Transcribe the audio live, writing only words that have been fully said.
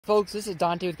Folks, this is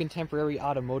Dante with Contemporary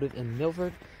Automotive in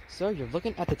Milford. So you're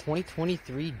looking at the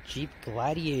 2023 Jeep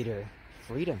Gladiator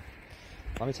Freedom.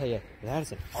 Let me tell you, that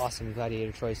is an awesome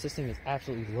Gladiator choice. This thing is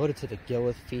absolutely loaded to the gill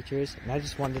with features, and I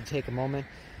just wanted to take a moment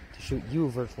to shoot you a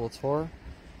virtual tour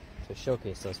to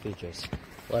showcase those features.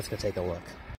 Let's go take a look.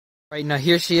 Right, now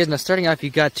here she is. Now starting off,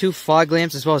 you've got two fog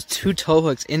lamps as well as two tow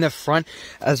hooks in the front,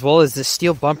 as well as this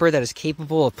steel bumper that is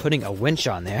capable of putting a winch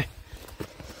on there.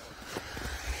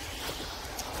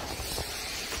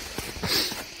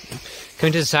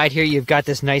 Coming to the side here, you've got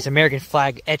this nice American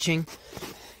flag etching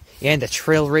and the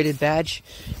trail rated badge.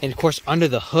 And of course, under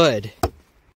the hood,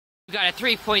 you've got a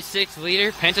 3.6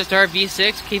 liter Pentastar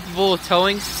V6 capable of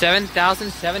towing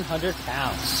 7,700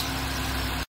 pounds.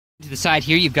 To the side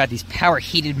here, you've got these power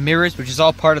heated mirrors, which is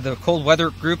all part of the cold weather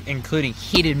group, including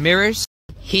heated mirrors,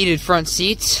 heated front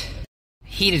seats,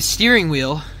 heated steering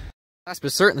wheel, last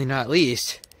but certainly not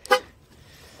least,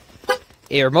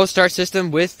 a remote start system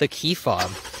with the key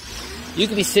fob. You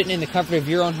can be sitting in the comfort of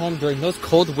your own home during those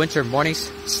cold winter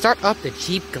mornings, start up the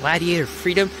Jeep Gladiator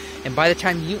Freedom, and by the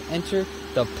time you enter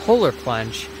the polar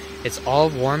plunge, it's all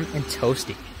warm and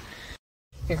toasty.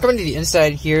 And coming to the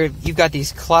inside here, you've got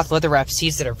these cloth leather wrapped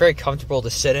seats that are very comfortable to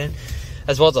sit in,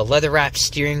 as well as a leather wrapped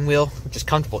steering wheel, which is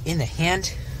comfortable in the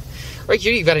hand. Right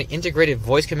here, you've got an integrated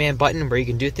voice command button where you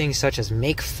can do things such as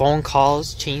make phone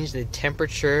calls, change the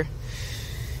temperature,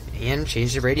 and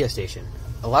change the radio station.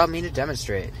 Allow me to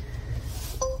demonstrate.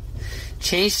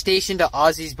 Change station to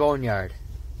Ozzy's Boneyard.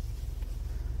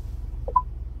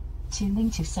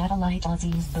 Tuning to satellite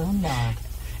Ozzy's Boneyard.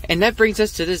 And that brings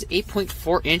us to this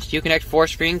 8.4-inch Uconnect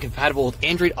 4-screen compatible with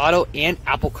Android Auto and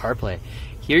Apple CarPlay.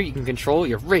 Here you can control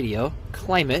your radio,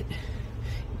 climate,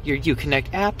 your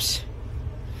Uconnect apps,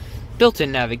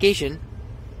 built-in navigation,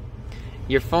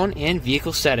 your phone and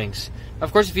vehicle settings.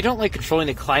 Of course, if you don't like controlling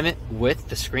the climate with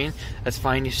the screen, that's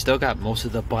fine. You've still got most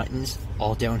of the buttons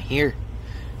all down here.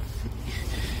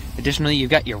 Additionally, you've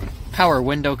got your power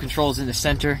window controls in the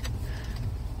center,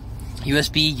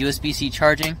 USB, USB-C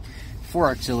charging,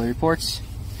 4 auxiliary ports,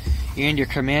 and your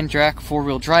command jack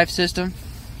 4-wheel drive system.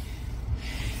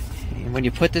 And when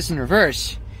you put this in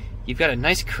reverse, you've got a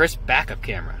nice crisp backup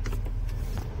camera.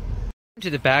 To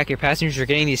the back, your passengers are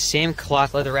getting these same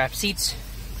cloth leather wrapped seats,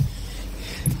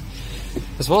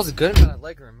 as well as a good amount of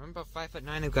legroom. I'm about 5'9".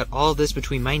 I've got all of this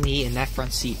between my knee and that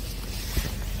front seat.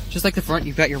 Just like the front,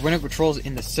 you've got your window controls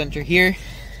in the center here,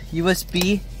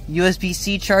 USB,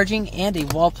 USB-C charging, and a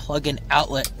wall plug-in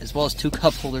outlet, as well as 2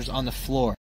 cup holders on the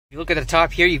floor. If you look at the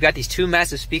top here, you've got these 2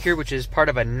 massive speakers, which is part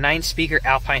of a 9-speaker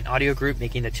Alpine audio group,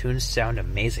 making the tunes sound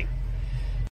amazing.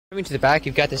 Coming to the back,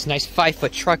 you've got this nice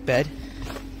 5-foot truck bed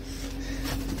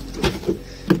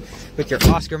with your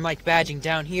Oscar Mike badging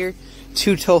down here,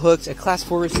 2 tow hooks, a Class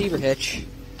 4 receiver hitch,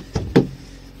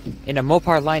 and a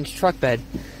Mopar-lined truck bed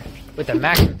with a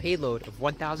maximum payload of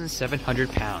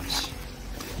 1,700 pounds.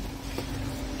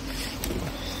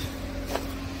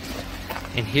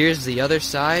 And here's the other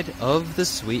side of the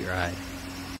sweet ride.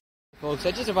 Folks,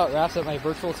 that just about wraps up my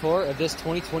virtual tour of this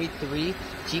 2023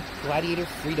 Jeep Gladiator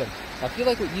Freedom. Now, if you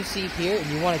like what you see here and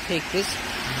you want to take this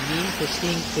mean,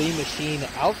 pristine, clean machine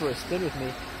out for a spin with me,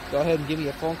 go ahead and give me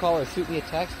a phone call or shoot me a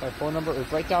text. My phone number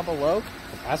is right down below.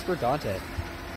 Ask for Dante.